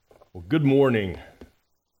Well, good morning.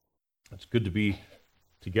 It's good to be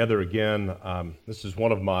together again. This is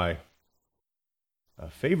one of my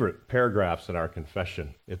favorite paragraphs in our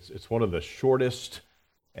confession. It's one of the shortest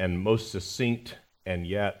and most succinct, and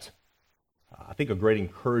yet I think a great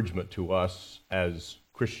encouragement to us as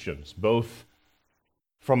Christians, both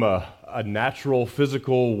from a natural,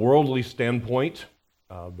 physical, worldly standpoint,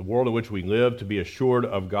 the world in which we live, to be assured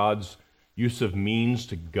of God's use of means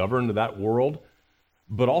to govern that world,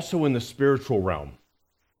 but also in the spiritual realm,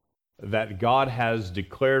 that God has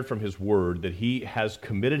declared from His Word that He has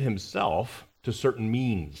committed Himself to certain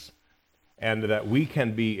means, and that we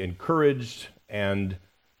can be encouraged and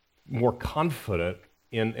more confident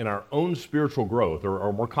in our own spiritual growth,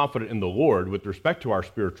 or more confident in the Lord with respect to our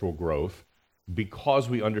spiritual growth, because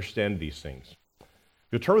we understand these things.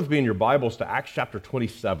 You'll turn with me in your Bibles to Acts chapter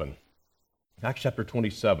 27. Acts chapter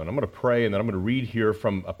 27. I'm going to pray, and then I'm going to read here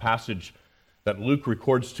from a passage that Luke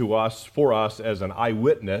records to us, for us, as an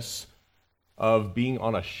eyewitness of being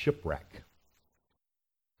on a shipwreck.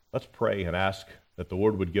 Let's pray and ask that the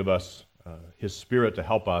Lord would give us His Spirit to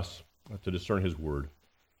help us to discern His Word.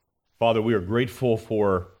 Father, we are grateful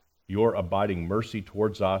for your abiding mercy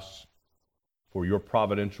towards us, for your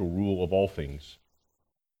providential rule of all things,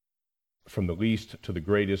 from the least to the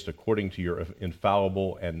greatest, according to your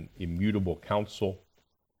infallible and immutable counsel,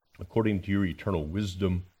 according to your eternal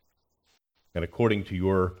wisdom, and according to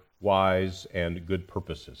your wise and good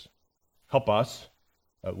purposes. Help us,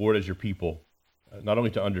 Lord, as your people, not only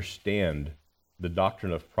to understand the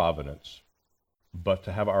doctrine of providence, but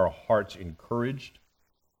to have our hearts encouraged,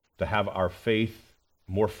 to have our faith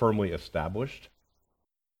more firmly established,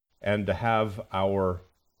 and to have our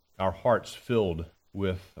hearts filled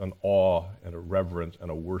with an awe and a reverence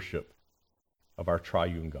and a worship of our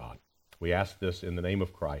triune God. We ask this in the name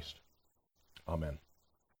of Christ. Amen.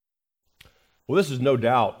 Well, this is no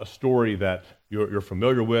doubt a story that you're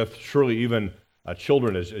familiar with. Surely even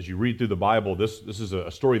children, as you read through the Bible, this is a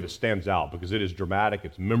story that stands out because it is dramatic,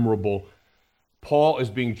 it's memorable. Paul is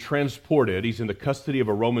being transported. He's in the custody of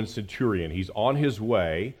a Roman centurion. He's on his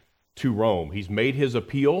way to Rome. He's made his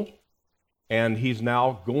appeal, and he's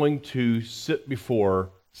now going to sit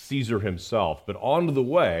before Caesar himself. But on the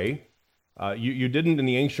way, you didn't in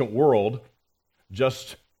the ancient world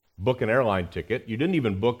just book an airline ticket. You didn't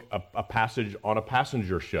even book a passage on a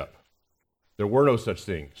passenger ship. There were no such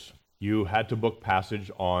things. You had to book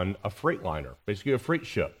passage on a freight liner, basically a freight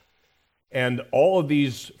ship. And all of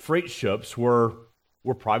these freight ships were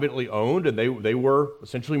privately owned, and they were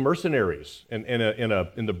essentially mercenaries. And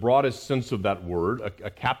in the broadest sense of that word,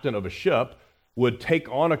 a captain of a ship would take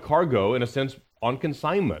on a cargo, in a sense, on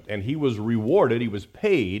consignment. And he was rewarded, he was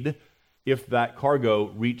paid if that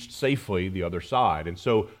cargo reached safely the other side. And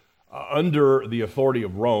so under the authority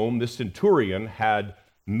of Rome, this centurion had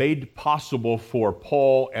made possible for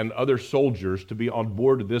Paul and other soldiers to be on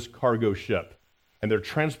board this cargo ship. And they're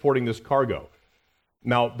transporting this cargo.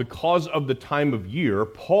 Now, because of the time of year,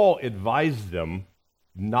 Paul advised them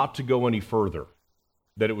not to go any further,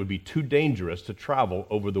 that it would be too dangerous to travel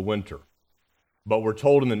over the winter. But we're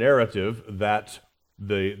told in the narrative that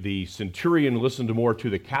the centurion listened more to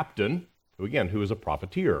the captain, who is a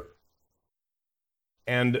profiteer.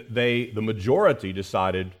 And the majority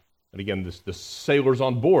decided, and again, the sailors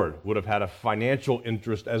on board would have had a financial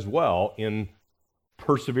interest as well in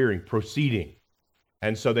proceeding.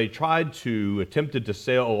 And so they attempted to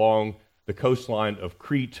sail along the coastline of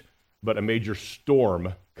Crete, but a major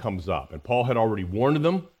storm comes up. And Paul had already warned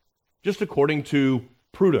them, just according to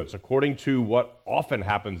prudence, according to what often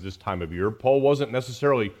happens this time of year. Paul wasn't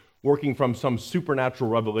necessarily working from some supernatural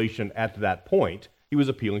revelation at that point. He was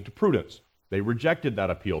appealing to prudence. They rejected that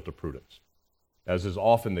appeal to prudence, as is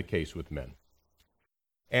often the case with men.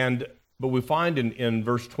 But we find in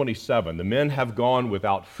verse 27, the men have gone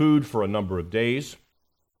without food for a number of days.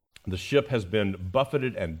 The ship has been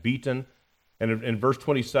buffeted and beaten. And in verse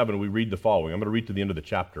 27, we read the following. I'm going to read to the end of the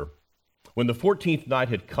chapter. When the 14th night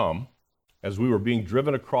had come, as we were being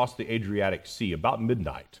driven across the Adriatic Sea, about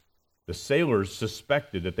midnight, the sailors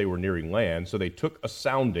suspected that they were nearing land, so they took a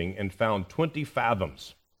sounding and found 20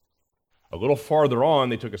 fathoms. A little farther on,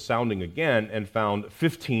 they took a sounding again and found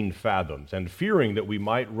 15 fathoms. And fearing that we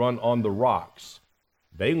might run on the rocks,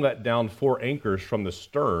 they let down 4 anchors from the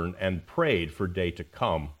stern and prayed for day to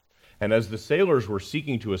come. And as the sailors were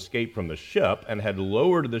seeking to escape from the ship and had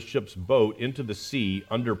lowered the ship's boat into the sea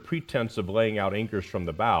under pretense of laying out anchors from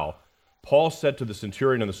the bow, Paul said to the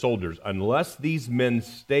centurion and the soldiers, "Unless these men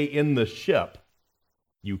stay in the ship,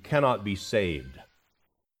 you cannot be saved."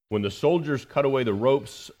 When the soldiers cut away the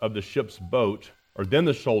ropes of the ship's boat, then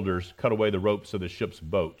the soldiers cut away the ropes of the ship's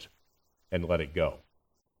boat and let it go.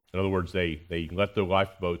 In other words, they let the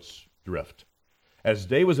lifeboats drift. As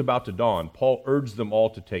day was about to dawn, Paul urged them all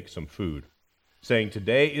to take some food, saying,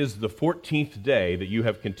 "Today is the 14th day that you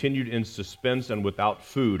have continued in suspense and without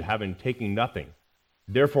food, having taken nothing.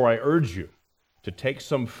 Therefore I urge you to take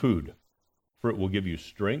some food, for it will give you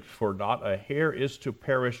strength, for not a hair is to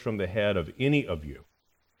perish from the head of any of you."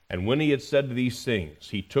 And when he had said these things,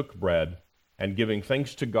 he took bread, and giving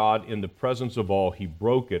thanks to God in the presence of all, he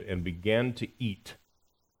broke it and began to eat.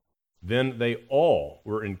 Then they all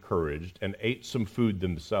were encouraged and ate some food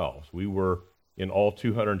themselves. We were in all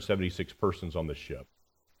 276 persons on the ship.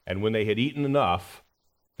 And when they had eaten enough,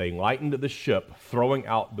 they lightened the ship, throwing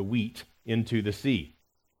out the wheat into the sea.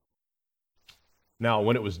 Now,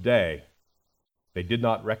 when it was day, they did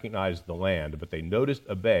not recognize the land, but they noticed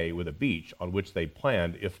a bay with a beach on which they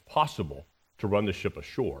planned, if possible, to run the ship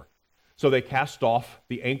ashore. So they cast off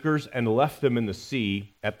the anchors and left them in the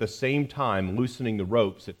sea, at the same time loosening the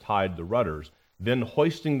ropes that tied the rudders. Then,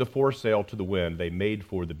 hoisting the foresail to the wind, they made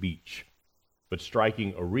for the beach. But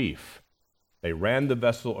striking a reef, they ran the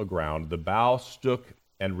vessel aground. The bow stuck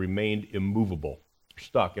and remained immovable,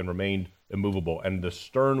 and the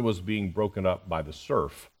stern was being broken up by the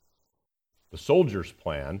surf. The soldiers'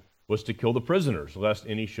 plan was to kill the prisoners, lest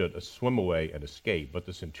any should swim away and escape. But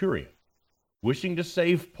the centurion, wishing to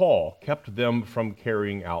save Paul, kept them from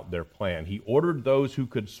carrying out their plan. He ordered those who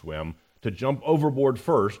could swim to jump overboard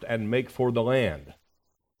first and make for the land,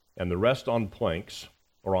 and the rest on planks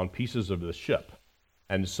or on pieces of the ship.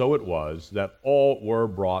 And so it was that all were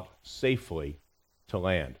brought safely to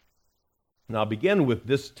land. Now, I'll begin with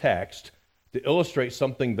this text to illustrate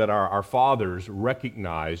something that our fathers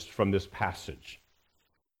recognized from this passage.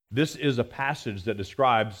 This is a passage that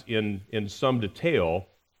describes in some detail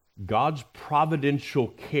God's providential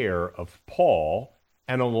care of Paul,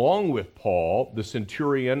 and along with Paul, the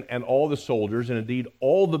centurion and all the soldiers, and indeed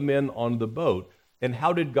all the men on the boat. And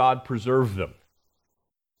how did God preserve them?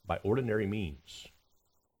 By ordinary means.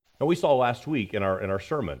 Now, we saw last week in our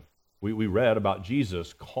sermon, we read about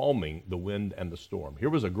Jesus calming the wind and the storm. Here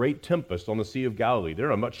was a great tempest on the Sea of Galilee. They're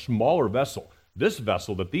in a much smaller vessel. This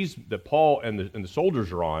vessel that Paul and the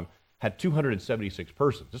soldiers are on had 276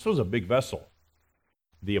 persons. This was a big vessel.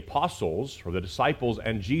 The apostles, or the disciples,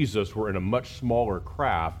 and Jesus were in a much smaller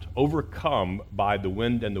craft, overcome by the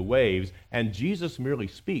wind and the waves, and Jesus merely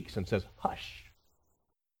speaks and says, "Hush,"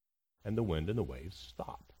 and the wind and the waves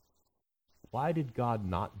stop. Why did God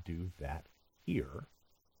not do that here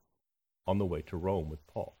on the way to Rome with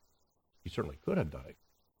Paul? He certainly could have done it,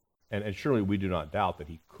 and surely we do not doubt that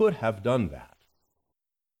he could have done that.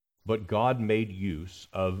 But God made use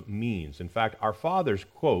of means. In fact, our fathers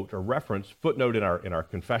quote or reference, footnote in our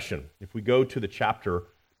confession. If we go to the chapter,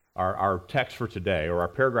 our text for today, or our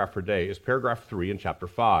paragraph for today, is paragraph 3 in chapter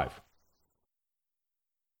 5.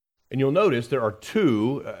 And you'll notice there are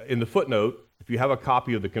two in the footnote. If you have a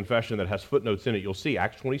copy of the confession that has footnotes in it, you'll see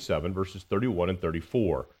Acts 27, verses 31 and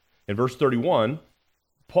 34. In verse 31,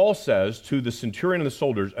 Paul says to the centurion and the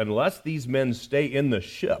soldiers, "Unless these men stay in the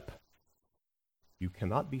ship, you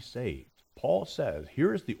cannot be saved." Paul says,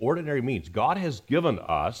 here is the ordinary means. God has given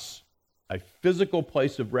us a physical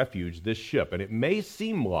place of refuge, this ship, and it may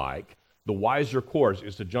seem like the wiser course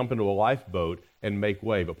is to jump into a lifeboat and make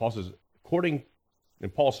way, but Paul says,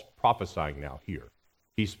 and Paul's prophesying now here.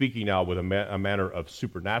 He's speaking now with a manner of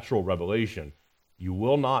supernatural revelation. You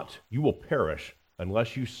will perish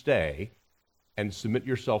unless you stay and submit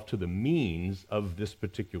yourself to the means of this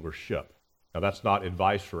particular ship. Now, that's not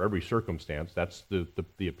advice for every circumstance. That's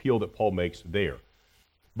the appeal that Paul makes there.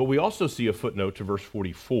 But we also see a footnote to verse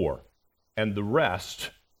 44. And the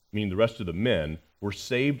rest, meaning the rest of the men, were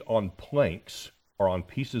saved on planks or on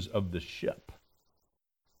pieces of the ship.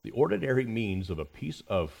 The ordinary means of a piece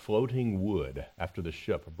of floating wood after the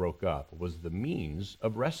ship broke up was the means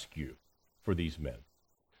of rescue for these men.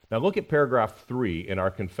 Now, look at paragraph 3 in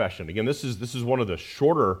our confession. Again, this is one of the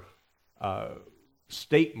shorter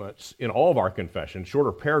statements in all of our confession,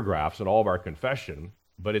 shorter paragraphs in all of our confession,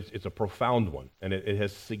 but it's a profound one, and it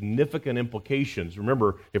has significant implications.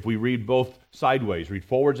 Remember, if we read both sideways, read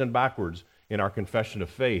forwards and backwards in our confession of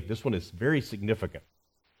faith, this one is very significant.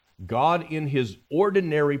 God in his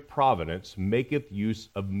ordinary providence maketh use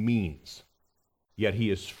of means, yet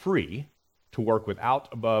he is free to work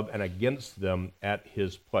without, above, and against them at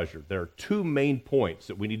his pleasure. There are two main points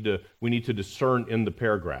that we need to discern in the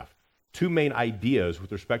paragraph. Two main ideas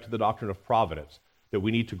with respect to the doctrine of providence that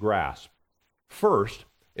we need to grasp. First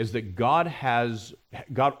is that God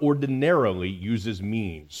ordinarily uses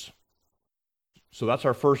means. So that's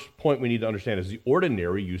our first point we need to understand, is the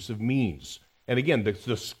ordinary use of means. And again,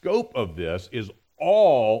 the scope of this is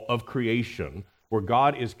all of creation where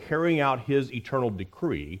God is carrying out his eternal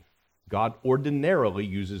decree, God ordinarily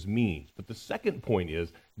uses means. But the second point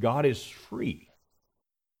is God is free.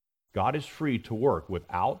 God is free to work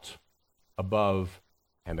without, above,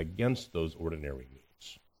 and against those ordinary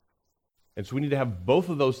means. And so we need to have both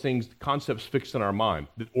of those things, concepts fixed in our mind,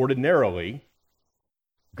 that ordinarily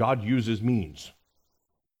God uses means.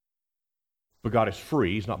 But God is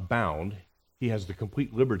free, he's not bound. He has the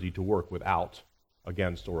complete liberty to work without,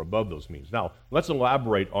 against, or above those means. Now, let's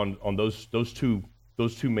elaborate on those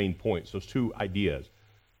two main points, those two ideas.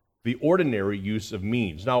 The ordinary use of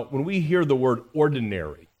means. Now, when we hear the word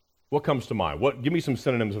ordinary, what comes to mind? Give me some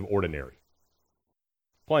synonyms of ordinary.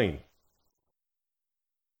 Plain.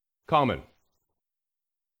 Common.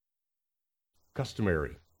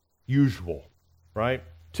 Customary. Usual. Right?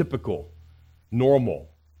 Typical. Normal.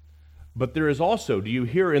 But there is also, do you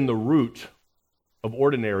hear in the root of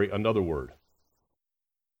ordinary another word?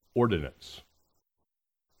 Ordinance.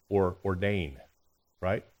 Or ordain.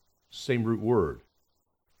 Right? Same root word.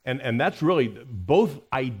 And that's really, both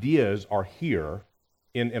ideas are here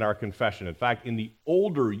in our confession. In fact, in the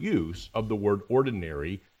older use of the word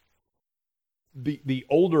ordinary, the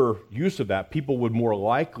older use of that, people would more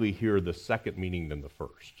likely hear the second meaning than the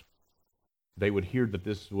first. They would hear that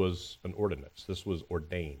this was an ordinance, this was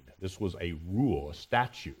ordained, this was a rule, a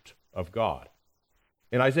statute of God.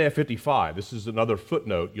 In Isaiah 55, this is another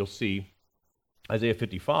footnote, you'll see, Isaiah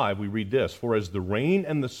 55, we read this, "For as the rain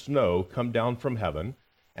and the snow come down from heaven,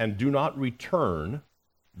 and do not return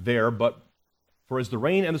there, For as the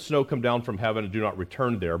rain and the snow come down from heaven and do not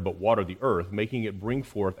return there, but water the earth, making it bring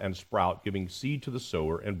forth and sprout, giving seed to the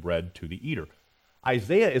sower and bread to the eater."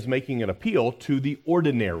 Isaiah is making an appeal to the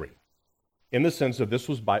ordinary, in the sense that this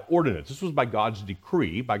was by ordinance. This was by God's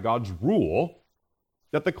decree, by God's rule,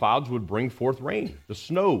 that the clouds would bring forth rain. The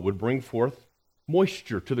snow would bring forth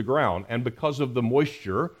moisture to the ground. And because of the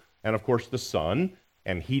moisture, and of course the sun,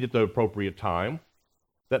 and heat at the appropriate time,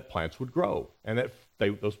 that plants would grow, and that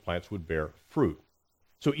those plants would bear fruit.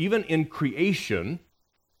 So even in creation,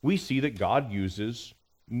 we see that God uses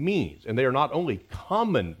means. And they are not only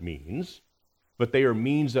common means, but they are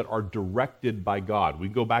means that are directed by God. We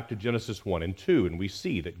go back to Genesis 1 and 2, and we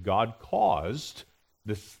see that God caused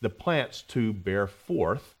the plants to bear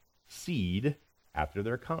forth seed after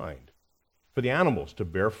their kind, for the animals to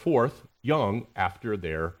bear forth young after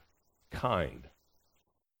their kind.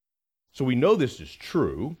 So we know this is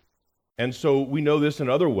true, and so we know this in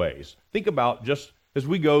other ways. Think about, just as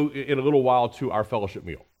we go in a little while to our fellowship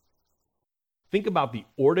meal, think about the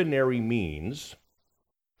ordinary means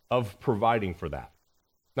of providing for that.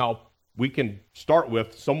 Now, we can start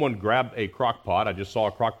with someone grabbed a crock pot. I just saw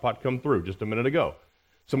a crock pot come through just a minute ago.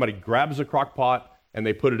 Somebody grabs a crock pot and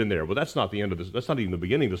they put it in there. Well, that's not the end of this. That's not even the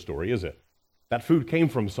beginning of the story, is it? That food came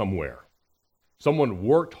from somewhere. Someone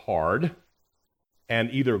worked hard and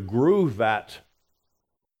either grew that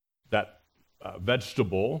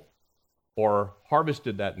vegetable or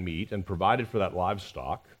harvested that meat and provided for that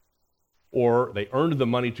livestock, or they earned the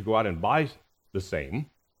money to go out and buy the same.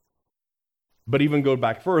 But even go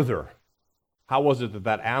back further, how was it that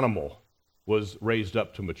that animal was raised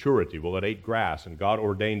up to maturity? Well, it ate grass, and God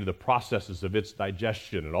ordained the processes of its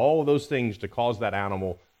digestion and all of those things to cause that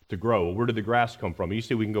animal to grow. Well, where did the grass come from? You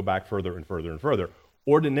see, we can go back further and further and further.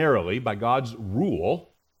 Ordinarily, by God's rule,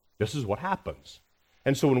 this is what happens.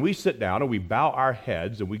 And so when we sit down and we bow our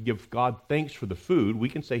heads and we give God thanks for the food, we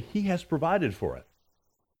can say He has provided for it.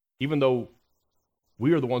 Even though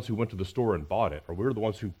we are the ones who went to the store and bought it, or we're the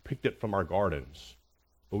ones who picked it from our gardens.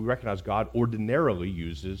 But we recognize God ordinarily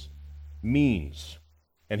uses means.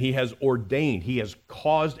 And He has ordained, He has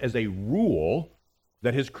caused as a rule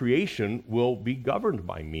that His creation will be governed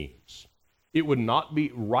by means. It would not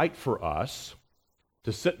be right for us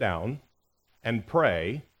to sit down and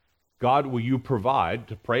pray, "God, will you provide,"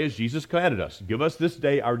 to pray as Jesus commanded us, "Give us this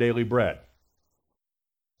day our daily bread."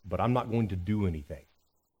 But I'm not going to do anything.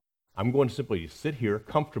 I'm going to simply sit here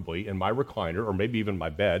comfortably in my recliner, or maybe even my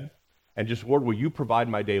bed, and just, "Lord, will you provide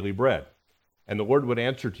my daily bread?" And the Lord would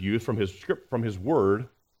answer to you from His script, from His word,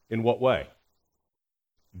 in what way?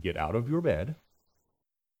 Get out of your bed,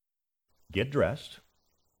 get dressed,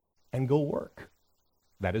 and go work.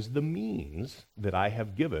 That is the means that I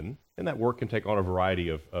have given, and that work can take on a variety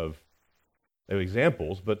of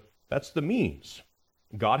examples, but that's the means.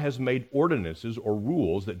 God has made ordinances or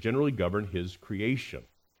rules that generally govern His creation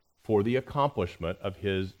for the accomplishment of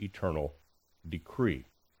His eternal decree.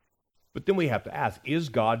 But then we have to ask, is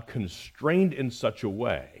God constrained in such a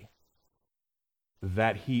way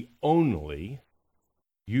that He only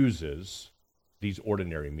uses these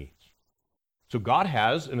ordinary means? So God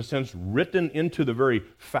has, in a sense, written into the very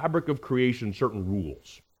fabric of creation certain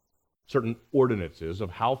rules, certain ordinances of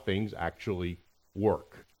how things actually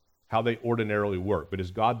work, how they ordinarily work. But is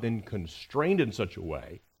God then constrained in such a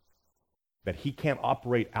way that he can't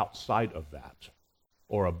operate outside of that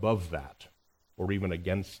or above that or even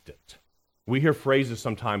against it? We hear phrases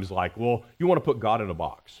sometimes like, well, you want to put God in a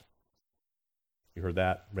box. You heard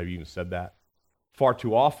that? Maybe you even said that. Far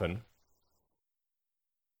too often,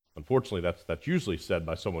 unfortunately, that's usually said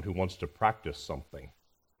by someone who wants to practice something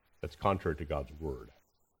that's contrary to God's word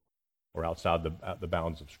or outside the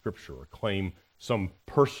bounds of Scripture or claim some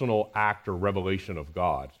personal act or revelation of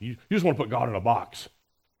God. You just want to put God in a box.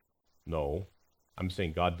 No, I'm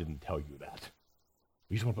saying God didn't tell you that.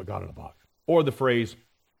 You just want to put God in a box. Or the phrase,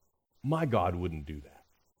 my God wouldn't do that.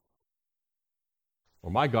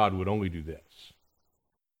 Or my God would only do this.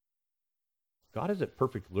 God is at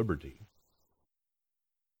perfect liberty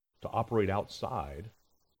to operate outside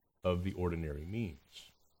of the ordinary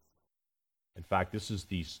means. In fact, this is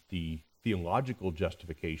the theological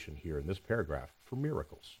justification here in this paragraph for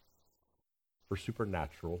miracles, for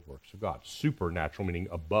supernatural works of God. Supernatural meaning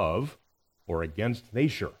above or against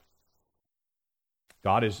nature.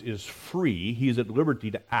 God is free. He is at liberty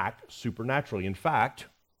to act supernaturally. In fact,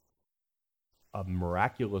 a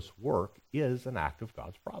miraculous work is an act of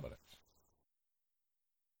God's providence.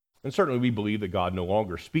 And certainly we believe that God no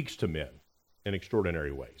longer speaks to men in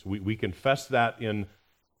extraordinary ways. We confess that in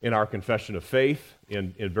our confession of faith,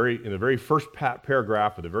 in the very first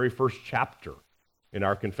paragraph of the very first chapter in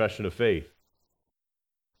our confession of faith.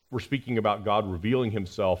 We're speaking about God revealing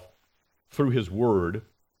himself through his word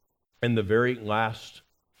in the very last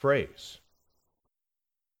phrase,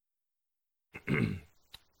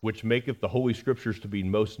 which maketh the Holy Scriptures to be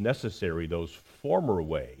most necessary, those former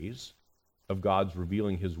ways of God's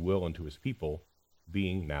revealing his will unto his people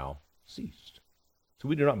being now ceased. So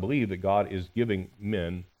we do not believe that God is giving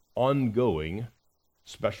men ongoing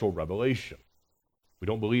special revelation. We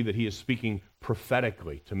don't believe that he is speaking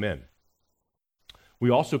prophetically to men. We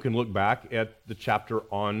also can look back at the chapter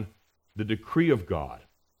on the decree of God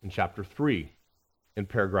in chapter 3 in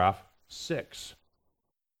paragraph 6.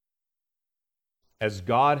 As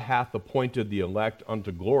God hath appointed the elect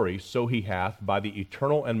unto glory, so he hath, by the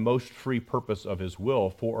eternal and most free purpose of his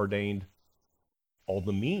will, foreordained all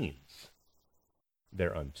the means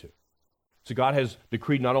thereunto. So God has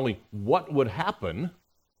decreed not only what would happen,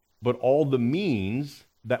 but all the means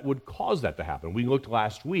that would cause that to happen. We looked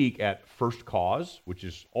last week at first cause, which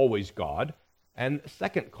is always God, and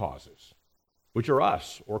second causes, which are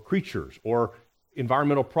us, or creatures, or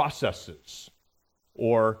environmental processes,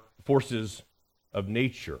 or forces of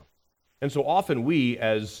nature. And so often we,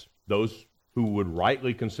 as those who would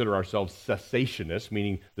rightly consider ourselves cessationists,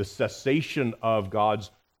 meaning the cessation of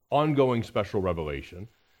God's ongoing special revelation,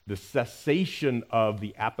 the cessation of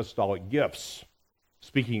the apostolic gifts,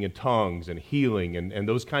 speaking in tongues and healing and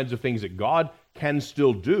those kinds of things that God can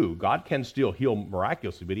still do. God can still heal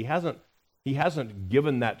miraculously, but he hasn't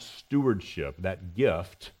given that stewardship, that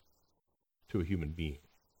gift, to a human being,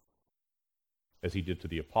 as he did to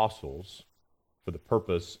the apostles, for the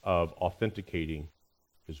purpose of authenticating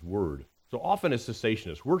his word. So often as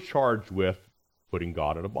cessationists, we're charged with putting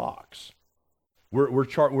God in a box.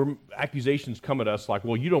 Accusations come at us like,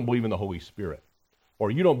 well, you don't believe in the Holy Spirit, or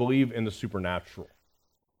you don't believe in the supernatural.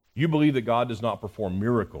 You believe that God does not perform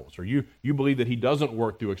miracles, or you believe that he doesn't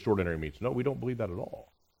work through extraordinary means. No, we don't believe that at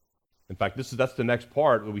all. In fact, that's the next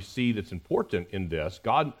part that we see that's important in this.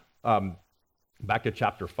 God, back to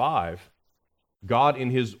chapter 5, God in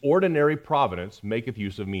his ordinary providence maketh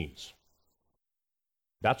use of means.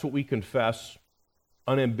 That's what we confess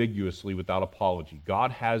unambiguously without apology. God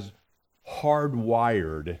has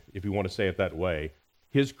hardwired, if you want to say it that way,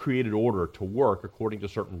 his created order to work according to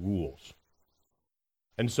certain rules.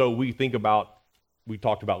 And so we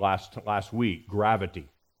talked about last week, gravity.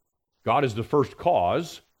 God is the first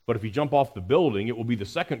cause, but if you jump off the building, it will be the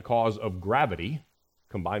second cause of gravity,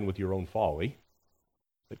 combined with your own folly,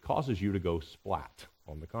 that causes you to go splat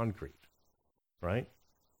on the concrete, right?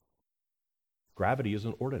 Gravity is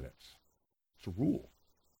an ordinance. It's a rule.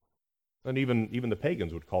 And even the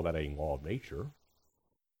pagans would call that a law of nature,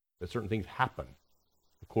 that certain things happen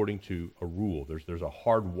according to a rule. There's a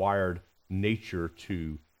hardwired nature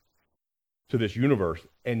to this universe.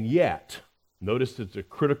 And yet, notice it's a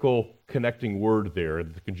critical connecting word there,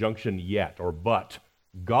 the conjunction yet or but.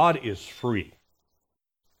 God is free.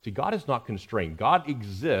 See, God is not constrained. God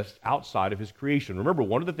exists outside of his creation. Remember,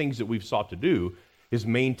 one of the things that we've sought to do is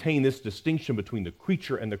maintain this distinction between the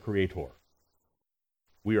creature and the creator.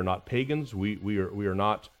 We are not pagans. We are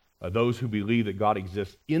not those who believe that God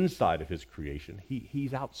exists inside of his creation.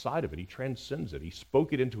 He's outside of it. He transcends it. He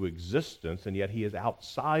spoke it into existence, and yet he is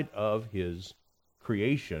outside of his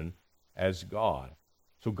creation as God.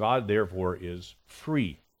 So God, therefore, is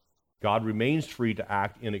free. God remains free to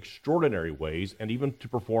act in extraordinary ways and even to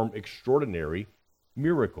perform extraordinary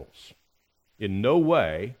miracles. In no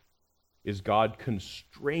way is God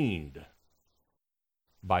constrained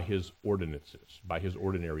by his ordinances, by his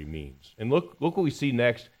ordinary means. And look what we see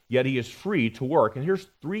next. Yet he is free to work. And here's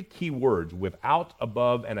three key words: without,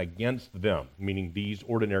 above, and against them, meaning these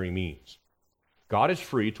ordinary means. God is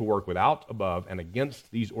free to work without, above, and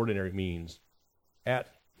against these ordinary means at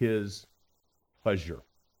his pleasure.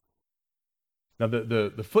 Now,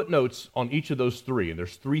 the footnotes on each of those three, and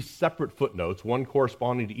there's three separate footnotes, one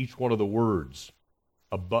corresponding to each one of the words,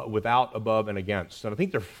 without, above, and against. And I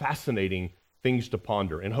think they're fascinating things to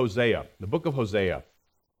ponder. In Hosea, the book of Hosea,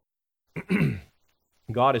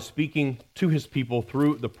 God is speaking to his people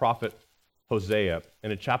through the prophet Hosea.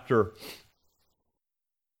 And in chapter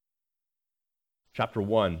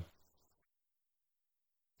 1,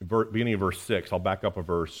 beginning of verse 6, I'll back up a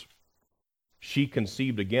verse. She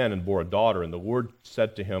conceived again and bore a daughter, and the Lord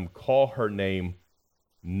said to him, call her name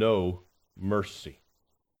No Mercy.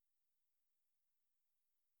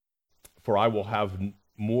 For I will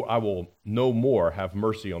no more have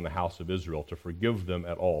mercy on the house of Israel to forgive them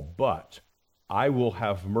at all, but I will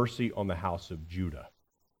have mercy on the house of Judah,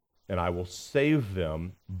 and I will save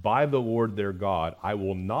them by the Lord their God. I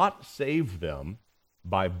will not save them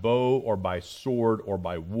by bow or by sword or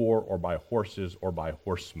by war or by horses or by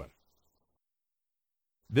horsemen.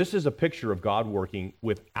 This is a picture of God working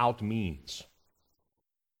without means.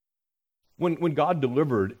 When God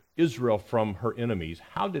delivered Israel from her enemies,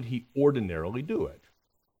 how did he ordinarily do it?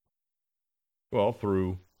 Well,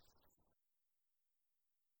 through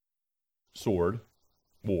sword,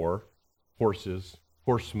 war, horses,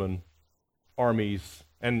 horsemen, armies,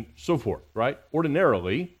 and so forth, right?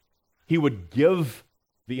 Ordinarily, he would give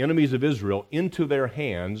the enemies of Israel into their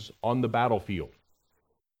hands on the battlefield.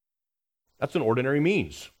 That's an ordinary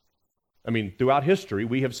means. I mean, throughout history,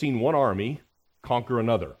 we have seen one army conquer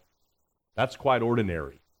another. That's quite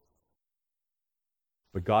ordinary.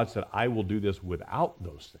 But God said, I will do this without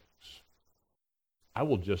those things. I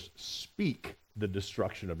will just speak the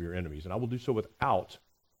destruction of your enemies, and I will do so without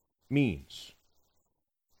means.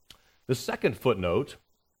 The second footnote,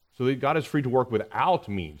 so that God is free to work without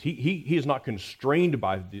means. He is not constrained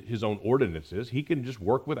by his own ordinances. He can just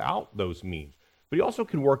work without those means. But he also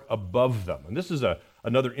can work above them. And this is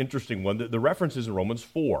another interesting one. The reference is in Romans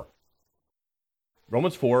 4.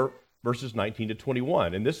 Romans 4, verses 19 to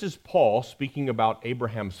 21. And this is Paul speaking about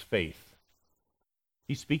Abraham's faith.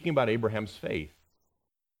 He's speaking about Abraham's faith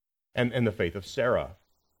and the faith of Sarah.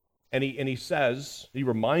 And he says, he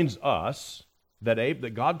reminds us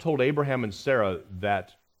that God told Abraham and Sarah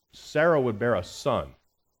that Sarah would bear a son.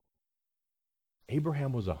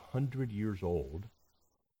 Abraham was 100 years old.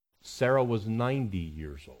 Sarah was 90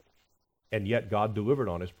 years old, and yet God delivered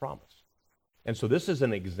on his promise. And so this is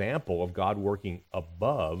an example of God working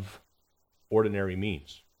above ordinary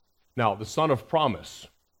means. Now, the son of promise,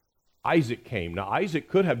 Isaac came. Now,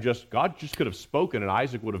 God just could have spoken, and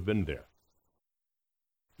Isaac would have been there,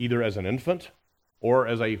 either as an infant or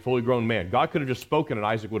as a fully grown man. God could have just spoken, and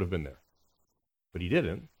Isaac would have been there. But he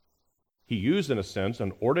didn't. He used, in a sense,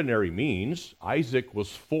 an ordinary means. Isaac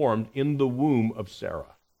was formed in the womb of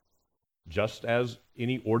Sarah, just as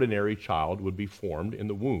any ordinary child would be formed in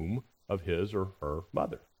the womb of his or her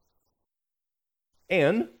mother.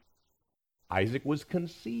 And Isaac was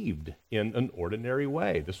conceived in an ordinary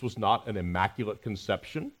way. This was not an immaculate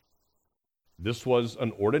conception. This was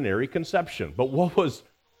an ordinary conception. But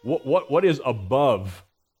what is above,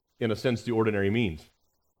 in a sense, the ordinary means?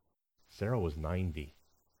 Sarah was 90.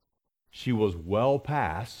 She was well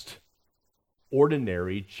past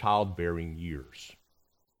ordinary childbearing years.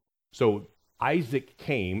 So Isaac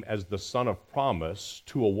came as the son of promise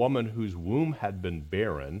to a woman whose womb had been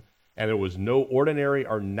barren, and there was no ordinary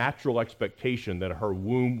or natural expectation that her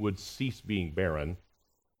womb would cease being barren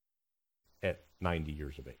at 90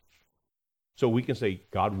 years of age. So we can say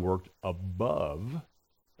God worked above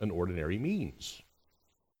an ordinary means.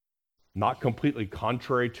 Not completely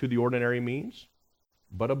contrary to the ordinary means,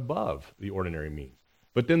 but above the ordinary means.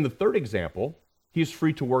 But then the third example, he is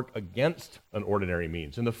free to work against an ordinary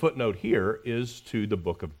means. And the footnote here is to the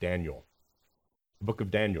book of Daniel. The book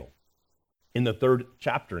of Daniel. In the 3rd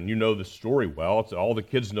chapter, and you know the story well. All the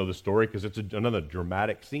kids know the story because it's another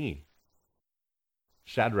dramatic scene.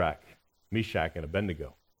 Shadrach, Meshach, and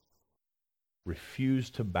Abednego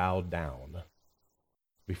refused to bow down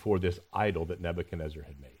before this idol that Nebuchadnezzar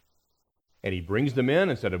had made. And he brings them in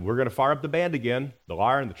and said, we're going to fire up the band again, the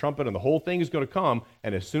lyre and the trumpet, and the whole thing is going to come.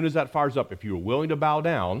 And as soon as that fires up, if you are willing to bow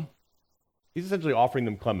down, he's essentially offering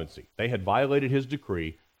them clemency. They had violated his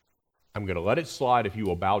decree. I'm going to let it slide if you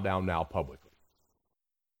will bow down now publicly.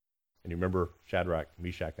 And you remember Shadrach,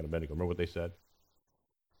 Meshach, and Abednego. Remember what they said?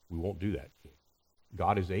 We won't do that, King.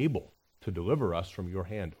 God is able to deliver us from your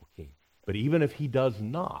hand, O King. But even if he does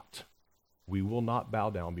not, we will not bow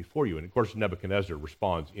down before you. And of course, Nebuchadnezzar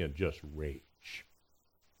responds in just rage.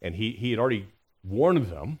 And he had already warned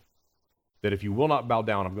them that if you will not bow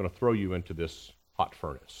down, I'm going to throw you into this hot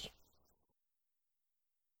furnace.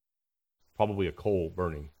 Probably a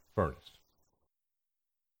coal-burning furnace.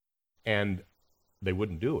 And they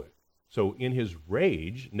wouldn't do it. So in his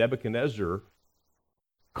rage, Nebuchadnezzar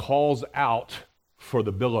calls out for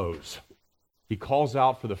the billows. He calls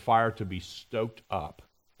out for the fire to be stoked up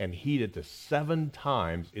and heated to 7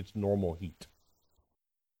 times its normal heat.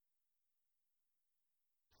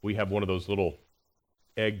 We have one of those little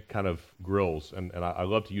egg kind of grills, and I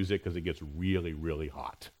love to use it because it gets really, really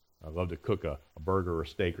hot. I love to cook a burger or a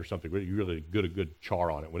steak or something, really good char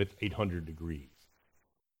on it when it's 800 degrees.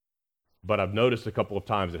 But I've noticed a couple of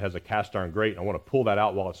times it has a cast iron grate, and I want to pull that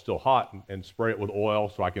out while it's still hot and spray it with oil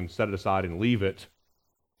so I can set it aside and leave it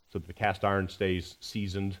so that the cast iron stays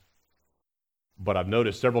seasoned. But I've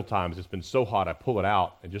noticed several times it's been so hot I pull it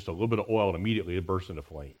out and just a little bit of oil and immediately it bursts into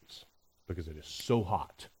flames because it is so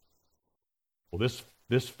hot. Well,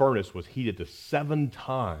 this furnace was heated to 7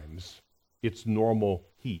 times its normal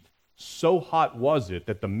heat. So hot was it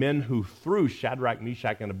that the men who threw Shadrach,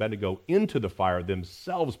 Meshach, and Abednego into the fire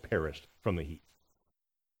themselves perished from the heat.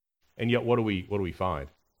 And yet, what do we find?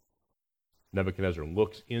 Nebuchadnezzar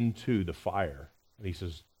looks into the fire and he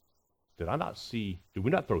says, did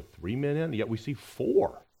we not throw 3 men in? Yet we see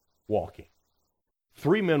 4 walking.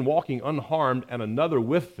 3 men walking unharmed and another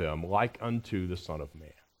with them like unto the Son of Man.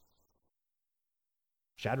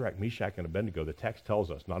 Shadrach, Meshach, and Abednego, the text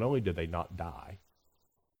tells us, not only did they not die,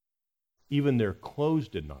 even their clothes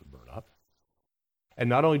did not burn up. And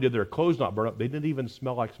not only did their clothes not burn up, they didn't even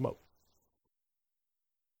smell like smoke.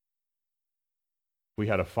 We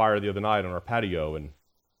had a fire the other night on our patio, and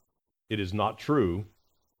it is not true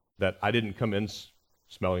that I didn't come in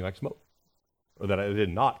smelling like smoke, or that I did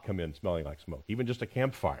not come in smelling like smoke. Even just a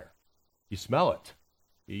campfire, you smell it.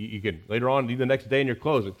 You can later on, the next day in your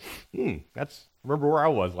clothes, remember where I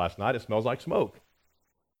was last night, it smells like smoke.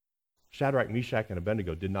 Shadrach, Meshach, and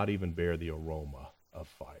Abednego did not even bear the aroma of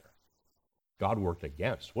fire. God worked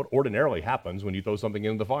against. What ordinarily happens when you throw something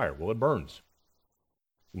into the fire? Well, it burns.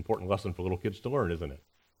 It's an important lesson for little kids to learn, isn't it?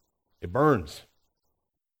 It burns.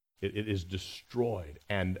 It is destroyed.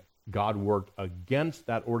 And God worked against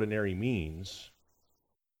that ordinary means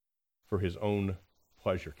for his own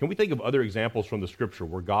pleasure. Can we think of other examples from the scripture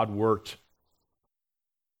where God worked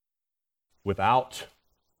without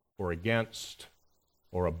or against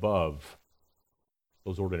or above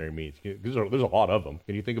those ordinary means? There's a lot of them.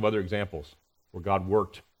 Can you think of other examples where God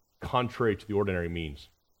worked contrary to the ordinary means?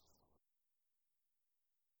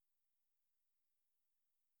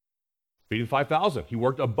 Feeding 5,000. He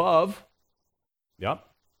worked above.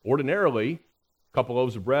 Ordinarily, a couple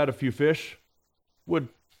loaves of bread, a few fish would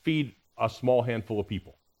feed a small handful of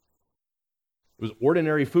people. It was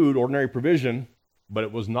ordinary food, ordinary provision, but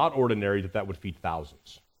it was not ordinary that would feed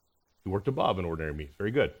thousands. He worked above an ordinary means.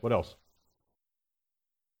 Very good. What else?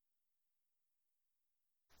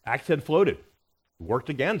 Axe head floated. He worked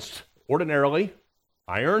against. Ordinarily,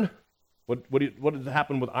 iron. What does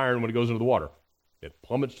happen with iron when it goes into the water? It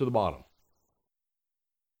plummets to the bottom.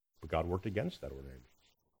 But God worked against that ordinary means.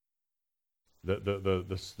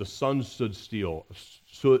 The sun stood still.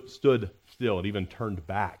 It even turned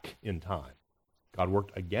back in time. God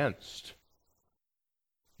worked against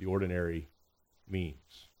the ordinary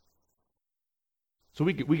means. So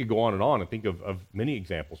we could go on and think of many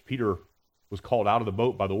examples. Peter was called out of the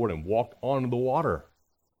boat by the Lord and walked on the water.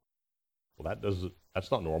 Well,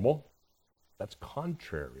 that's not normal. That's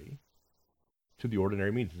contrary to the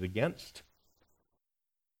ordinary means. It's against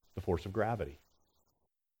the force of gravity.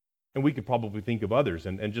 And we could probably think of others.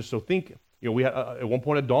 And just so think, we had at one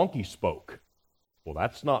point a donkey spoke. Well,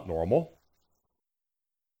 that's not normal.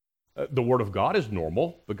 The word of God is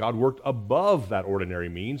normal, but God worked above that ordinary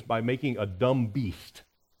means by making a dumb beast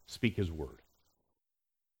speak his word.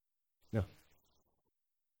 Now,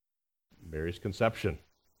 Mary's conception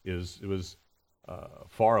was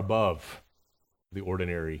far above the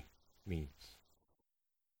ordinary means.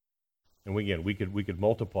 And again, we could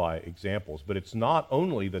multiply examples, but it's not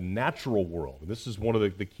only the natural world. And this is one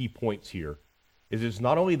of the key points here, is it's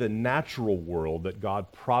not only the natural world that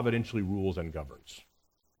God providentially rules and governs.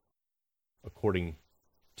 according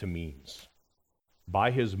to means.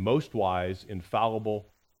 By his most wise, infallible,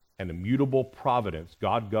 and immutable providence,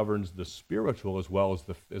 God governs the spiritual as well as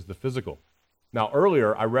the physical. Now,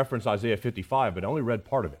 earlier I referenced Isaiah 55, but I only read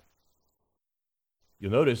part of it.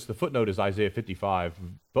 You'll notice the footnote is Isaiah 55,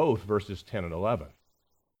 both verses 10 and 11.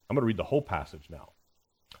 I'm going to read the whole passage now.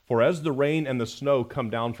 For as the rain and the snow come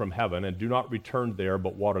down from heaven and do not return there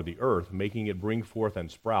but water the earth, making it bring forth and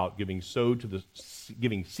sprout, giving seed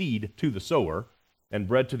to the sower and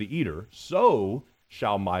bread to the eater, so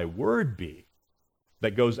shall my word be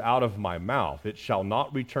that goes out of my mouth. It shall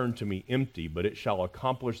not return to me empty, but it shall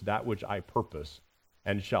accomplish that which I purpose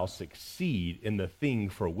and shall succeed in the thing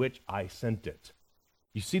for which I sent it.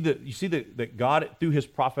 You see that God, through his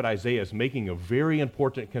prophet Isaiah, is making a very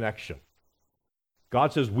important connection.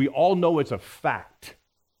 God says, we all know it's a fact.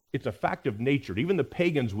 It's a fact of nature. Even the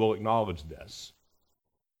pagans will acknowledge this.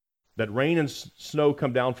 That rain and snow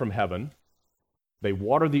come down from heaven. They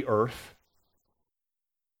water the earth.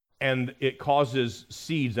 And it causes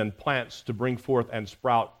seeds and plants to bring forth and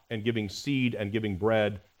sprout, and giving seed and giving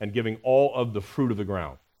bread and giving all of the fruit of the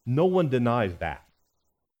ground. No one denies that.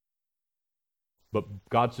 But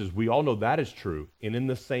God says, we all know that is true, and in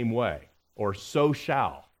the same way, or so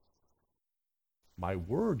shall my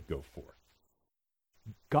word go forth.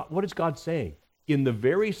 God, what is God saying? In the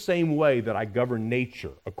very same way that I govern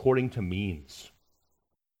nature according to means,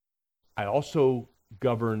 I also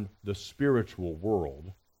govern the spiritual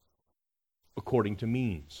world according to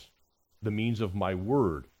means, the means of my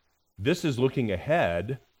word. This is looking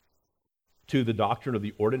ahead to the doctrine of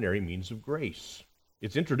the ordinary means of grace.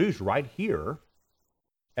 It's introduced right here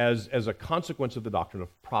as a consequence of the doctrine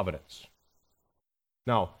of providence.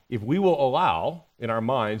 Now, if we will allow in our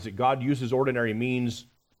minds that God uses ordinary means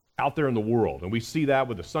out there in the world, and we see that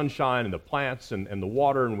with the sunshine and the plants and the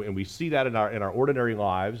water, and we see that in our ordinary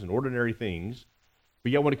lives and ordinary things,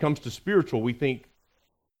 but yet when it comes to spiritual, we think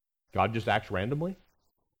God just acts randomly,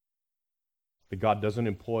 that God doesn't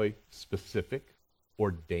employ specific,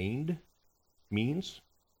 ordained means,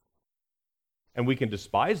 and we can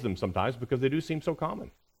despise them sometimes because they do seem so common.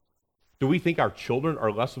 Do we think our children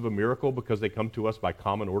are less of a miracle because they come to us by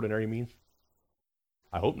common, ordinary means?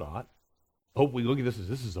 I hope not. I hope we look at this as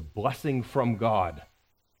this is a blessing from God.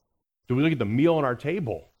 Do we look at the meal on our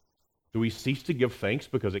table? Do we cease to give thanks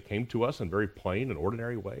because it came to us in very plain and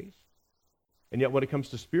ordinary ways? And yet when it comes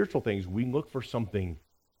to spiritual things, we look for something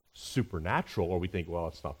supernatural, or we think, well,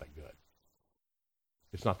 it's not that good.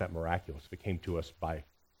 It's not that miraculous if it came to us by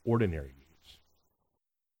ordinary means.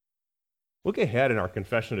 Look ahead in our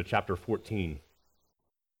confession to chapter 14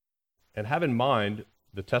 and have in mind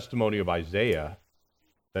the testimony of Isaiah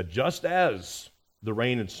that just as the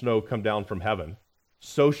rain and snow come down from heaven,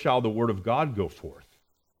 so shall the word of God go forth.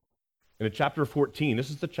 And in chapter 14, this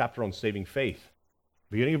is the chapter on saving faith.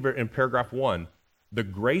 Beginning in paragraph 1, the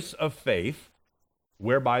grace of faith,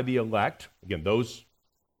 whereby the elect, again, those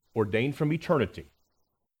ordained from eternity,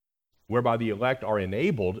 whereby the elect are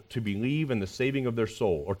enabled to believe in the saving of their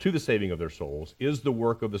soul, or to the saving of their souls, is the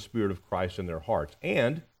work of the Spirit of Christ in their hearts.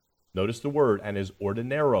 And, notice the word, and is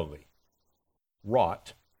ordinarily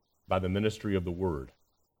wrought by the ministry of the word,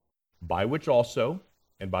 by which also,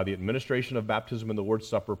 and by the administration of baptism and the Lord's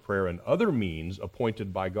Supper, prayer, and other means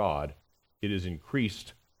appointed by God, it is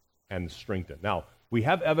increased and strengthened. Now, we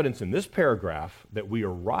have evidence in this paragraph that we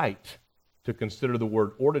are right to consider the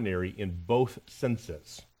word ordinary in both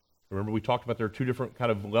senses. Remember, we talked about there are two different kind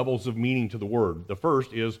of levels of meaning to the word. The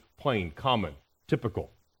first is plain, common, typical,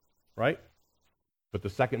 right? But the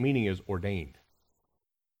second meaning is ordained,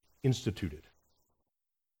 instituted,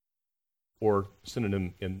 or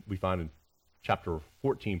synonym we find in chapter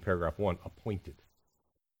 14, paragraph 1, appointed.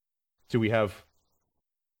 So we have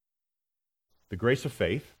the grace of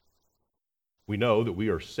faith. We know that we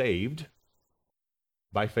are saved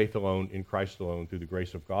by faith alone, in Christ alone, through the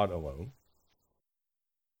grace of God alone.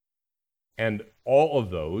 And all of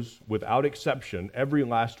those, without exception, every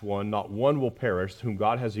last one, not one will perish, whom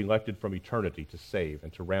God has elected from eternity to save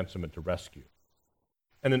and to ransom and to rescue.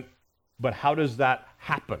 And then, but how does that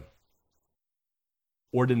happen?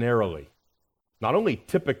 Ordinarily. Not only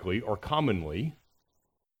typically or commonly,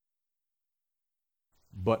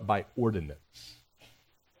 but by ordinance,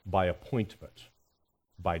 by appointment,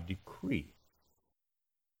 by decree.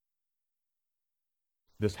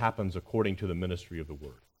 This happens according to the ministry of the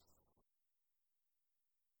word.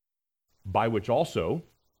 By which also,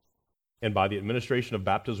 and by the administration of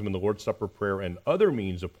baptism and the Lord's Supper, prayer, and other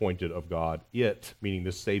means appointed of God, it, meaning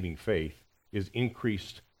this saving faith, is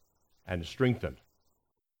increased and strengthened.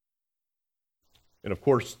 And of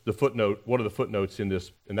course, one of the footnotes in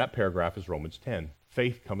that paragraph is Romans 10.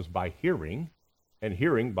 Faith comes by hearing, and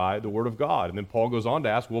hearing by the word of God. And then Paul goes on to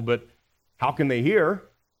ask, well, but how can they hear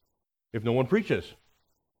if no one preaches?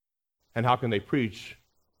 And how can they preach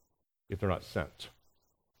if they're not sent?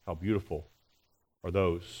 How beautiful are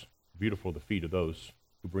the feet of those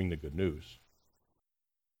who bring the good news.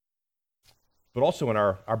 But also in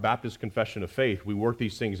our Baptist confession of faith, we work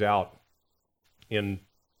these things out in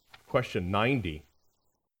question 90.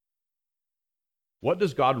 What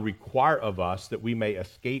does God require of us that we may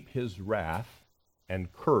escape his wrath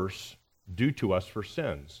and curse due to us for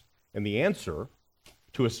sins? And the answer,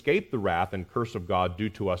 to escape the wrath and curse of God due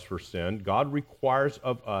to us for sin, God requires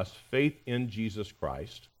of us faith in Jesus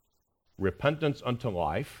Christ, repentance unto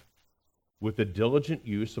life, with the diligent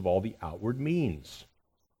use of all the outward means,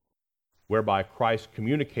 whereby Christ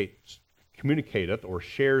communicateth or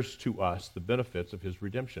shares to us the benefits of his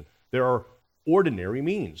redemption. There are ordinary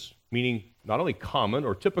means, meaning not only common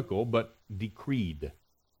or typical, but decreed,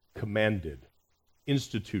 commanded,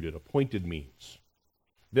 instituted, appointed means.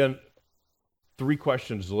 Then 3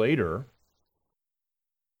 questions later,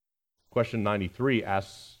 question 93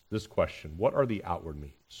 asks this question: what are the outward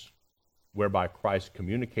means whereby Christ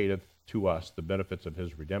communicateth to us the benefits of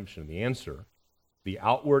his redemption? The answer, the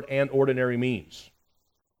outward and ordinary means.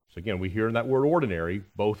 So again, we hear in that word ordinary,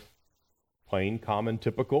 both plain, common,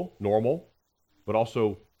 typical, normal, but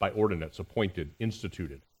also by ordinance, appointed,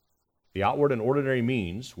 instituted. The outward and ordinary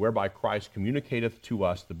means whereby Christ communicateth to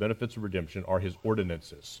us the benefits of redemption are his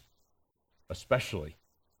ordinances, especially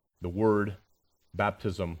the word,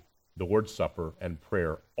 baptism, the Lord's Supper, and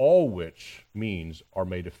prayer, all which means are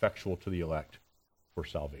made effectual to the elect for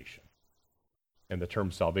salvation. And the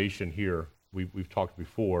term salvation here, we've talked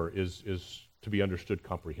before, is to be understood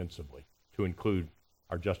comprehensively, to include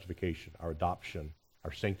our justification, our adoption,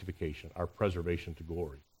 our sanctification, our preservation to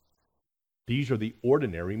glory. These are the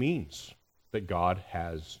ordinary means that God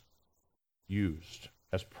has used,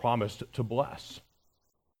 has promised to bless.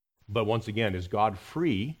 But once again, is God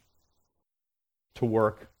free to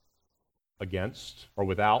work against or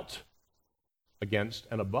without, against,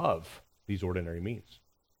 and above these ordinary means?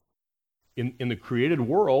 In the created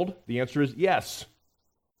world, the answer is yes.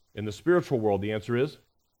 In the spiritual world, the answer is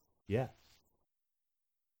yes.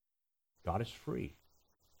 God is free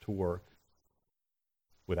to work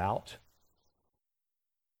without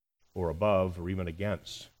or above or even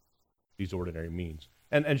against these ordinary means.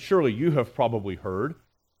 And surely you have probably heard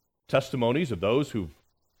testimonies of those who've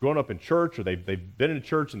grown up in church, or they've been in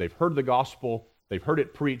church and they've heard the gospel, they've heard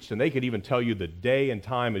it preached, and they could even tell you the day and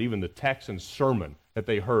time and even the text and sermon that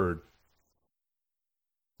they heard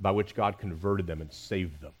by which God converted them and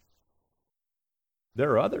saved them.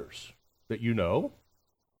 There are others that you know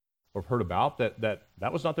or have heard about that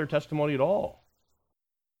was not their testimony at all.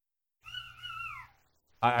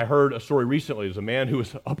 I heard a story recently. There was a man who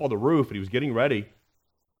was up on the roof and he was getting ready to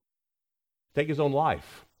take his own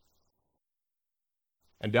life.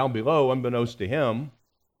 And down below, unbeknownst to him,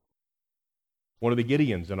 one of the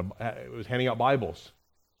Gideons was handing out Bibles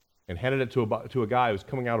and handed it to a guy who was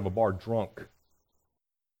coming out of a bar drunk.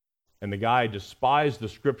 And the guy despised the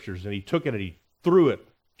scriptures, and he took it and he threw it,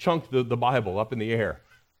 chunked the Bible up in the air,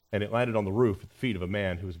 and it landed on the roof at the feet of a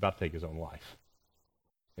man who was about to take his own life.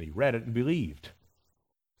 And he read it and believed.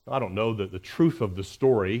 I don't know the truth of the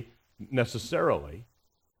story necessarily,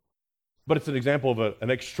 but it's an example of an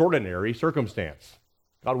extraordinary circumstance.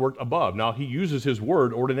 God worked above. Now, he uses his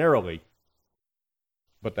word ordinarily,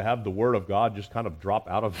 but to have the word of God just kind of drop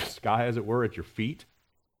out of the sky, as it were, at your feet,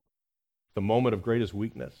 the moment of greatest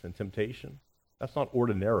weakness and temptation, that's not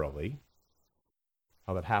ordinarily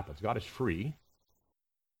how that happens. God is free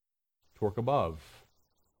to work above,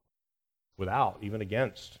 without, even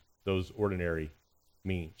against those ordinary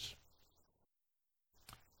means.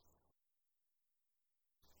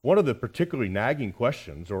 One of the particularly nagging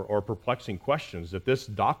questions or perplexing questions that this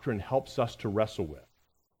doctrine helps us to wrestle with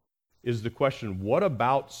is the question, what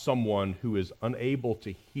about someone who is unable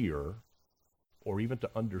to hear or even to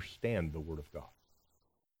understand the Word of God?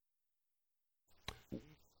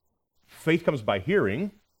 Faith comes by hearing.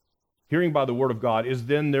 Hearing by the Word of God. Is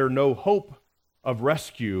then there no hope of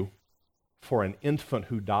rescue for an infant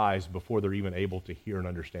who dies before they're even able to hear and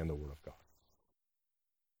understand the Word of God?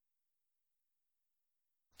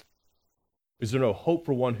 Is there no hope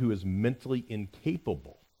for one who is mentally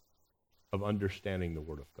incapable of understanding the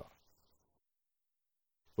Word of God?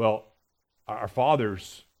 Well, our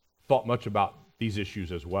fathers thought much about these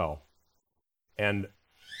issues as well. And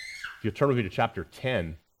if you turn with me to chapter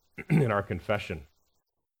 10 in our confession,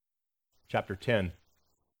 chapter 10,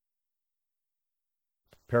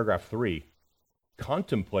 paragraph 3,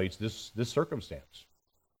 contemplates this circumstance.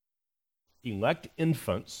 Elect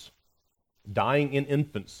infants dying in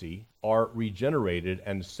infancy are regenerated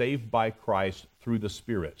and saved by Christ through the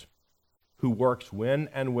Spirit, who works when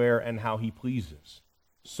and where and how he pleases.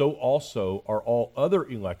 So also are all other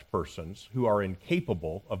elect persons who are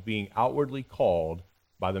incapable of being outwardly called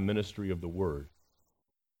by the ministry of the word.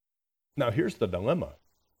 Now here's the dilemma.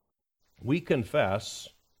 We confess,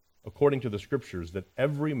 according to the scriptures, that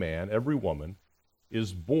every man, every woman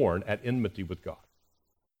is born at enmity with God.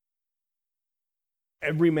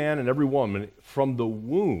 Every man and every woman from the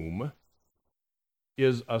womb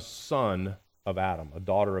is a son of Adam, a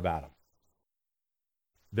daughter of Adam.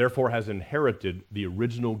 Therefore has inherited the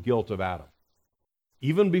original guilt of Adam.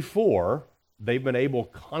 Even before they've been able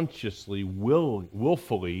consciously,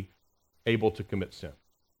 willfully able to commit sin.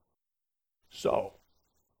 So,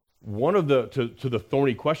 one of to the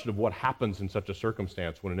thorny question of what happens in such a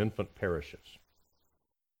circumstance when an infant perishes.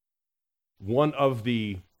 One of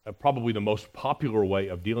the, probably the most popular way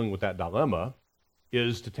of dealing with that dilemma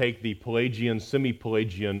is to take the Pelagian,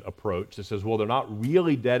 semi-Pelagian approach that says, well, they're not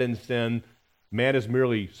really dead in sin. Man is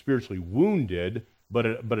merely spiritually wounded, but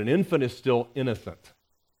an infant is still innocent.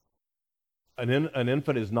 An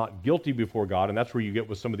infant is not guilty before God, and that's where you get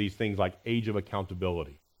with some of these things like age of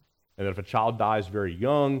accountability. And if a child dies very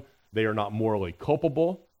young, they are not morally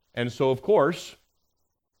culpable. And so, of course,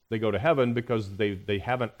 they go to heaven because they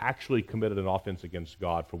haven't actually committed an offense against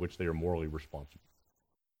God for which they are morally responsible.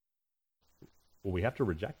 Well, we have to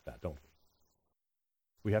reject that, don't we?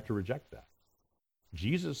 We have to reject that.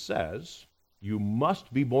 Jesus says, you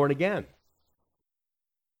must be born again.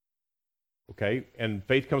 Okay? And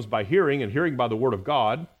faith comes by hearing, and hearing by the word of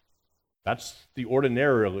God. That's the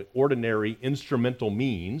ordinary instrumental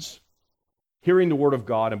means. Hearing the word of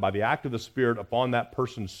God, and by the act of the Spirit upon that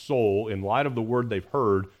person's soul, in light of the word they've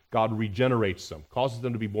heard, God regenerates them, causes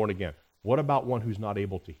them to be born again. What about one who's not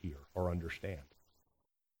able to hear or understand?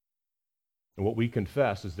 And what we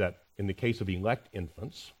confess is that in the case of elect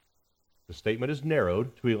infants, the statement is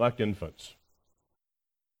narrowed to elect infants.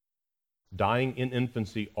 Dying in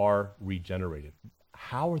infancy are regenerated.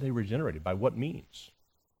 How are they regenerated? By what means?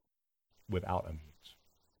 Without a means.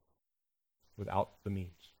 Without the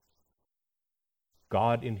means.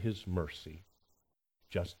 God in his mercy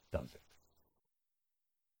just does it.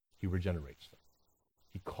 He regenerates them.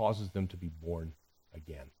 He causes them to be born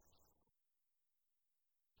again.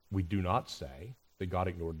 We do not say that God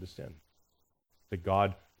ignored the sin, that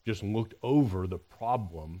God just looked over the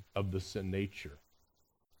problem of the sin nature.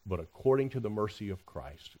 But according to the mercy of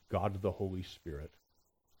Christ, God the Holy Spirit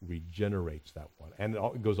regenerates that one. And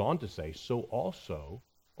it goes on to say, so also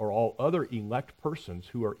are all other elect persons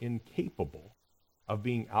who are incapable of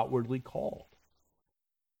being outwardly called.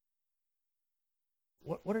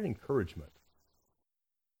 What an encouragement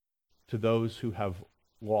to those who have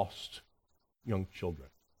lost young children.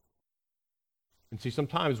 And see,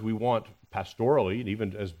 sometimes we want pastorally, and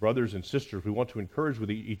even as brothers and sisters, we want to encourage with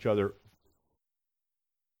each other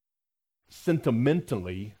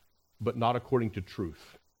sentimentally, but not according to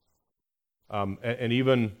truth. And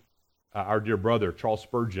even our dear brother, Charles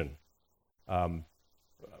Spurgeon, a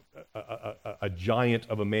giant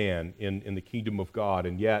of a man in the kingdom of God,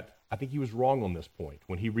 and yet I think he was wrong on this point.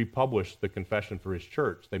 When he republished the confession for his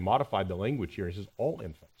church, they modified the language here. He says all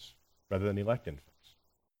infants rather than elect infants.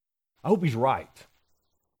 I hope he's right.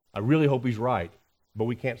 I really hope he's right, but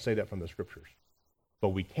we can't say that from the scriptures. But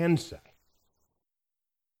we can say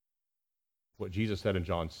what Jesus said in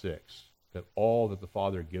John 6, that all that the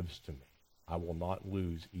Father gives to me, I will not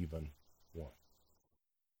lose even one.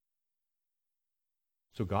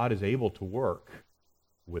 So God is able to work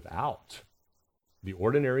without the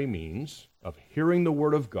ordinary means of hearing the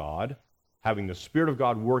word of God, having the Spirit of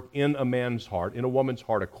God work in a man's heart, in a woman's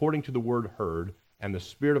heart, according to the word heard, and the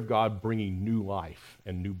Spirit of God bringing new life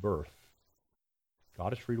and new birth.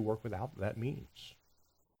 God is free to work without that means.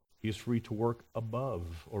 He is free to work above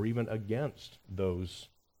or even against those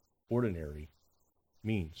ordinary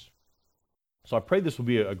means. So I pray this will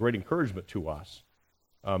be a great encouragement to us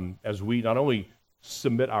as we not only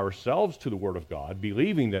submit ourselves to the Word of God,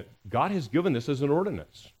 believing that God has given this as an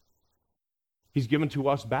ordinance. He's given to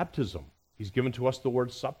us baptism. He's given to us the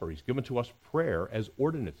Lord's Supper. He's given to us prayer as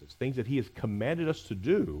ordinances, things that he has commanded us to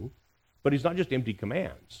do, but he's not just empty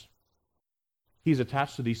commands. He's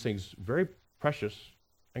attached to these things very precious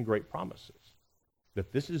and great promises,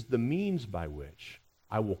 that this is the means by which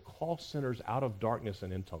I will call sinners out of darkness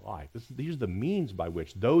and into light. These are the means by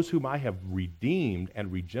which those whom I have redeemed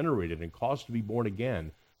and regenerated and caused to be born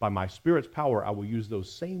again, by my Spirit's power, I will use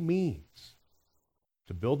those same means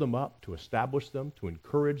to build them up, to establish them, to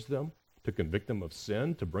encourage them, to convict them of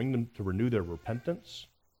sin, to bring them to renew their repentance,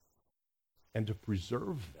 and to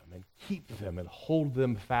preserve them and keep them and hold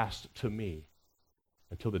them fast to me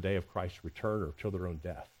until the day of Christ's return or till their own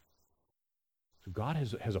death. So God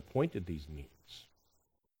has appointed these means.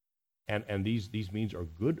 And these means are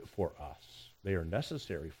good for us. They are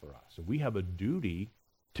necessary for us. And we have a duty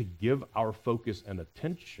to give our focus and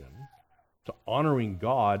attention to honoring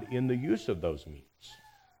God in the use of those means.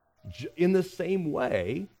 In the same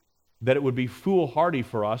way that it would be foolhardy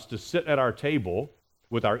for us to sit at our table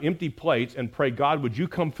with our empty plates and pray, God, would you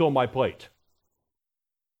come fill my plate?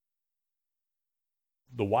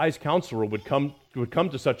 The wise counselor would come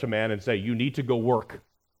to such a man and say, you need to go work.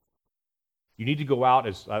 You need to go out,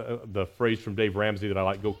 as the phrase from Dave Ramsey that I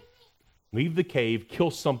like, go leave the cave,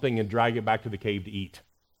 kill something, and drag it back to the cave to eat.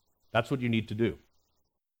 That's what you need to do.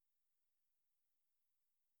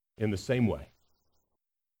 In the same way,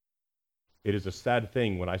 it is a sad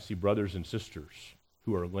thing when I see brothers and sisters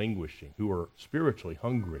who are languishing, who are spiritually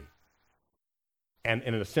hungry. And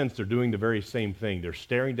in a sense, they're doing the very same thing. They're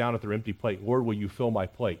staring down at their empty plate. Lord, will you fill my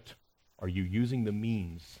plate? Are you using the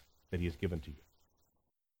means that he has given to you?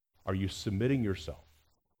 Are you submitting yourself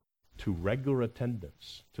to regular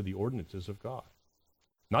attendance to the ordinances of God?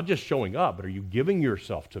 Not just showing up, but are you giving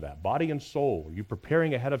yourself to that, body and soul? Are you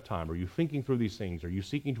preparing ahead of time? Are you thinking through these things? Are you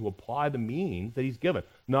seeking to apply the means that he's given?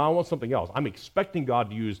 No, I want something else. I'm expecting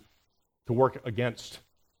God to work against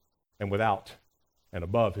and without and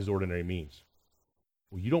above his ordinary means.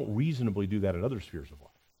 Well, you don't reasonably do that in other spheres of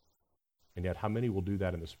life. And yet, how many will do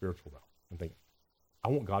that in the spiritual realm and think, I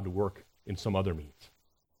want God to work in some other means.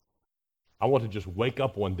 I want to just wake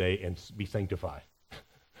up one day and be sanctified.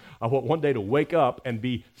 I want one day to wake up and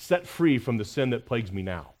be set free from the sin that plagues me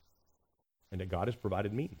now. And that God has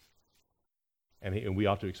provided means. And we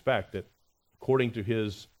ought to expect that according to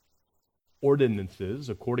his ordinances,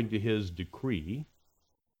 according to his decree,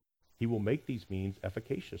 he will make these means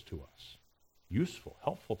efficacious to us, useful,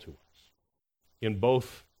 helpful to us, in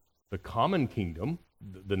both the common kingdom,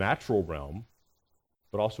 the natural realm,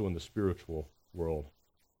 but also in the spiritual world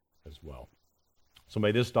as well. So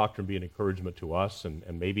may this doctrine be an encouragement to us and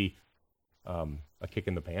maybe a kick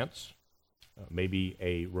in the pants, maybe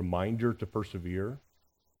a reminder to persevere,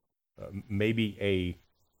 maybe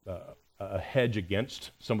a hedge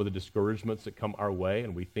against some of the discouragements that come our way,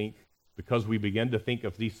 and we think, because we begin to think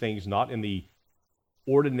of these things not in the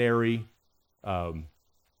ordinary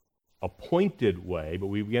appointed way, but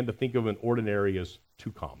we begin to think of an ordinary as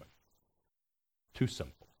too common, too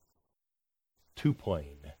simple, too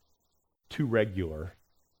plain, too regular.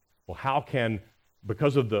 Well, how can,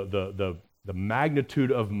 because of the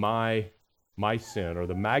magnitude of my sin, or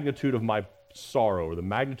the magnitude of my sorrow, or the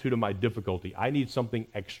magnitude of my difficulty, I need something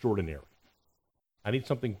extraordinary. I need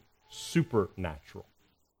something supernatural.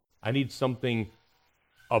 I need something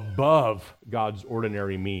above God's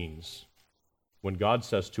ordinary means. When God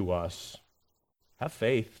says to us, have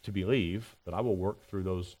faith to believe that I will work through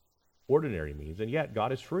those ordinary means, and yet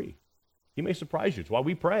God is free. He may surprise you. It's why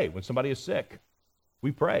we pray when somebody is sick.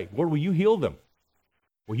 We pray, Lord, will you heal them?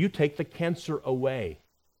 Will you take the cancer away?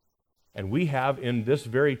 And we have in this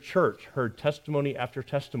very church heard testimony after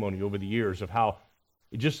testimony over the years of how,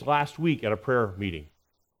 just last week at a prayer meeting,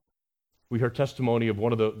 we heard testimony of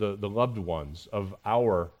one of the loved ones of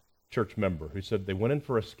our church member who said they went in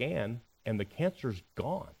for a scan and the cancer's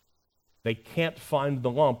gone. They can't find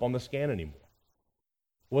the lump on the scan anymore.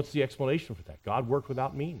 What's the explanation for that? God worked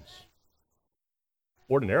without means.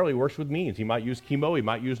 Ordinarily works with means. He might use chemo, he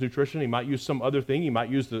might use nutrition, he might use some other thing, he might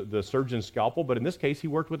use the surgeon's scalpel, but in this case, he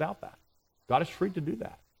worked without that. God is free to do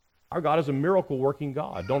that. Our God is a miracle-working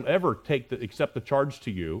God. Don't ever accept the charge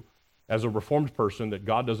to you as a reformed person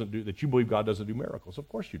that you believe God doesn't do miracles. Of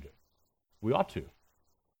course you do. We ought to.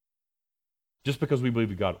 Just because we believe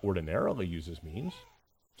that God ordinarily uses means,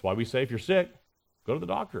 that's why we say if you're sick, go to the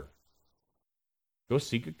doctor. Go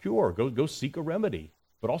seek a cure. Go seek a remedy.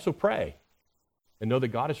 But also pray. And know that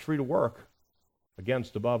God is free to work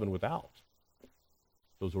against, above, and without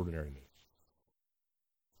those ordinary means.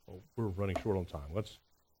 Well, we're running short on time. Let's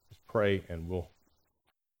pray, and we'll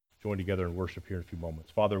join together in worship here in a few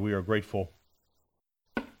moments. Father, we are grateful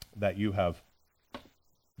that you have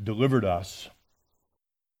delivered us.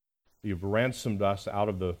 You've ransomed us out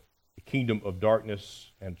of the kingdom of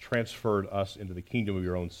darkness and transferred us into the kingdom of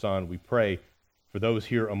your own Son. We pray for those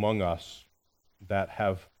here among us that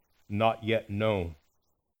have not yet known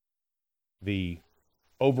the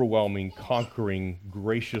overwhelming, conquering,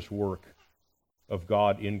 gracious work of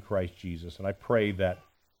God in Christ Jesus. And I pray that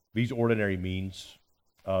these ordinary means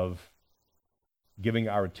of giving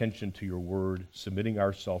our attention to your word, submitting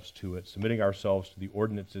ourselves to it, submitting ourselves to the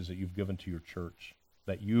ordinances that you've given to your church,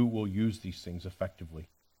 that you will use these things effectively,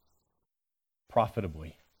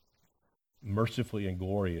 profitably, mercifully, and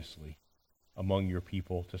gloriously among your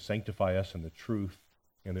people to sanctify us in the truth,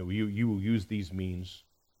 and that you will use these means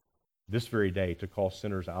this very day to call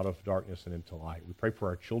sinners out of darkness and into light. We pray for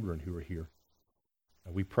our children who are here.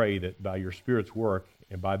 And we pray that by your Spirit's work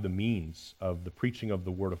and by the means of the preaching of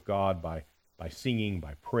the Word of God, by singing,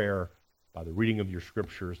 by prayer, by the reading of your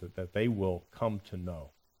Scriptures, that they will come to know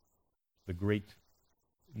the great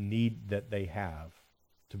need that they have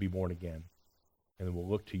to be born again. And then we'll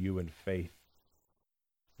look to you in faith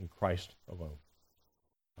in Christ alone.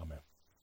 Amen.